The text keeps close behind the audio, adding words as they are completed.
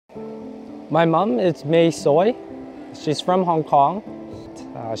My mom is May Soy. She's from Hong Kong.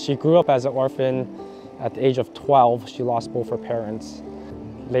 She grew up as an orphan. At the age of 12, she lost both her parents.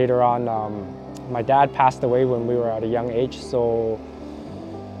 Later on, my dad passed away when we were at a young age, so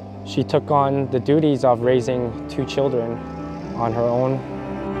she took on the duties of raising 2 children on her own.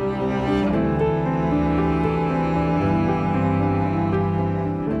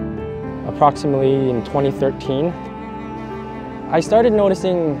 Approximately in 2013, I started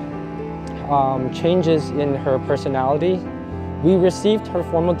noticing changes in her personality. We received her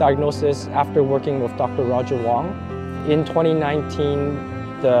formal diagnosis after working with Dr. Roger Wong. In 2019,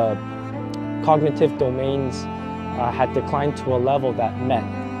 the cognitive domains had declined to a level that met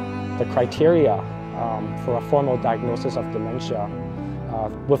the criteria for a formal diagnosis of dementia.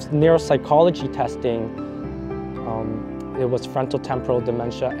 With neuropsychology testing, it was frontotemporal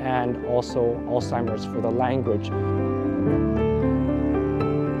dementia and also Alzheimer's for the language.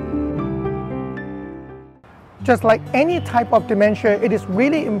 Just like any type of dementia, it is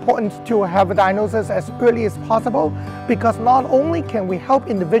really important to have a diagnosis as early as possible, because not only can we help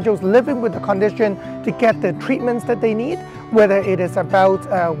individuals living with the condition to get the treatments that they need, whether it is about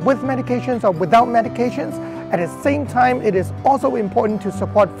with medications or without medications, at the same time it is also important to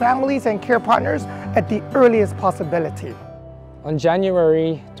support families and care partners at the earliest possibility. On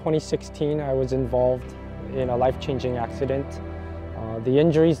January 2016, I was involved in a life-changing accident. The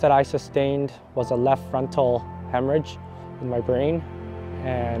injuries that I sustained was a left frontal hemorrhage in my brain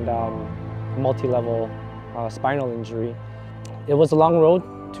and multi-level spinal injury. It was a long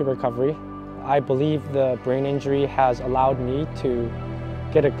road to recovery. I believe the brain injury has allowed me to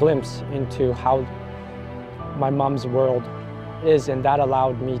get a glimpse into how my mom's world is, and that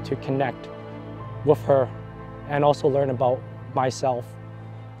allowed me to connect with her and also learn about myself.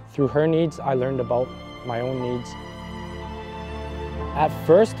 Through her needs, I learned about my own needs. At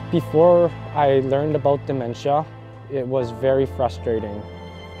first, before I learned about dementia, it was very frustrating.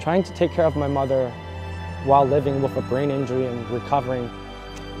 Trying to take care of my mother while living with a brain injury and recovering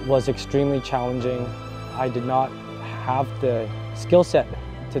was extremely challenging. I did not have the skill set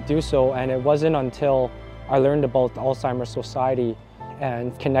to do so, and it wasn't until I learned about the Alzheimer Society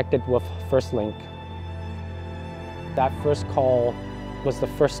and connected with FirstLink. That first call was the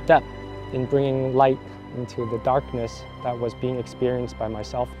first step in bringing light into the darkness that was being experienced by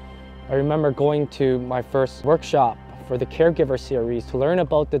myself. I remember going to my first workshop for the caregiver series to learn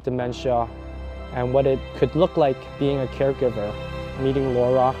about the dementia and what it could look like being a caregiver. Meeting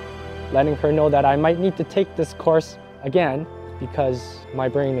Laura, letting her know that I might need to take this course again because my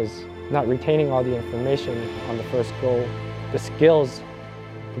brain is not retaining all the information on the first go. The skills,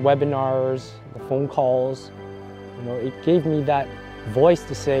 the webinars, the phone calls, it gave me that voice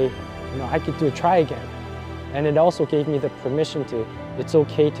to say, I could try again. And it also gave me the permission to, it's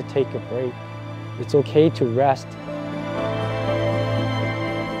okay to take a break. It's okay to rest.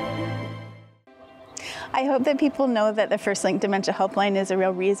 I hope that people know that the FirstLink Dementia Helpline is a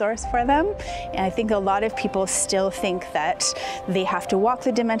real resource for them. And I think a lot of people still think that they have to walk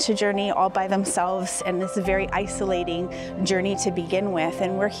the dementia journey all by themselves, and it's a very isolating journey to begin with.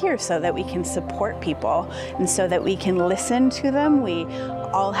 And we're here so that we can support people and so that we can listen to them. We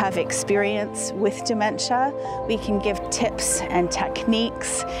all have experience with dementia. We can give tips and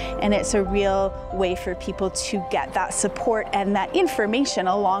techniques, and it's a real way for people to get that support and that information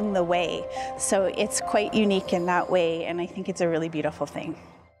along the way. So it's quite unique in that way, and I think it's a really beautiful thing.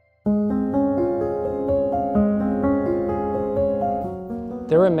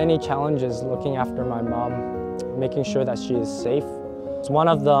 There were many challenges looking after my mom, making sure that she is safe. One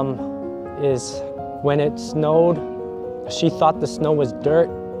of them is when it snowed, she thought the snow was dirt,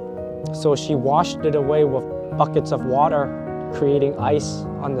 so she washed it away with buckets of water, creating ice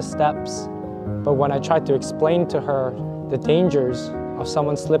on the steps. But when I tried to explain to her the dangers of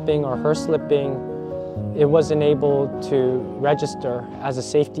someone slipping or her slipping, it wasn't able to register as a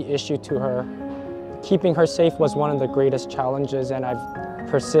safety issue to her. Keeping her safe was one of the greatest challenges, and I've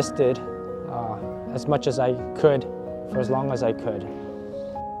persisted as much as I could for as long as I could.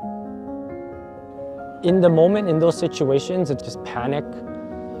 In the moment, in those situations, it's just panic,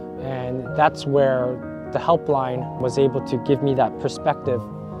 and that's where the helpline was able to give me that perspective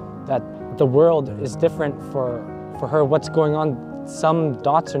that the world is different for her. What's going on? Some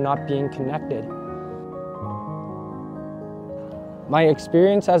dots are not being connected. My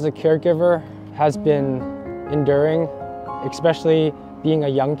experience as a caregiver has been enduring, especially being a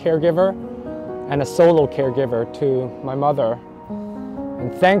young caregiver and a solo caregiver to my mother.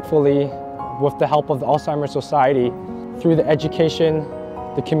 And thankfully, with the help of the Alzheimer Society, through the education,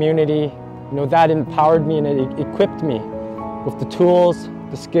 the community, that empowered me and it equipped me with the tools,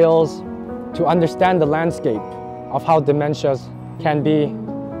 the skills, to understand the landscape of how dementias can be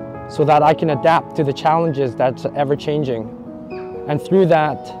so that I can adapt to the challenges that's ever changing. And through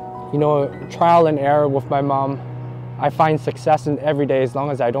that, trial and error with my mom, I find success in every day as long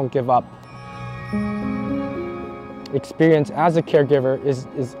as I don't give up. Experience as a caregiver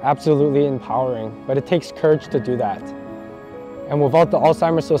is absolutely empowering, but it takes courage to do that. And without the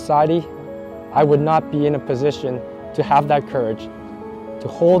Alzheimer Society, I would not be in a position to have that courage, to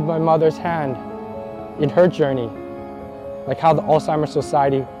hold my mother's hand in her journey, like how the Alzheimer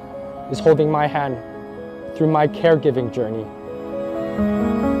Society is holding my hand through my caregiving journey.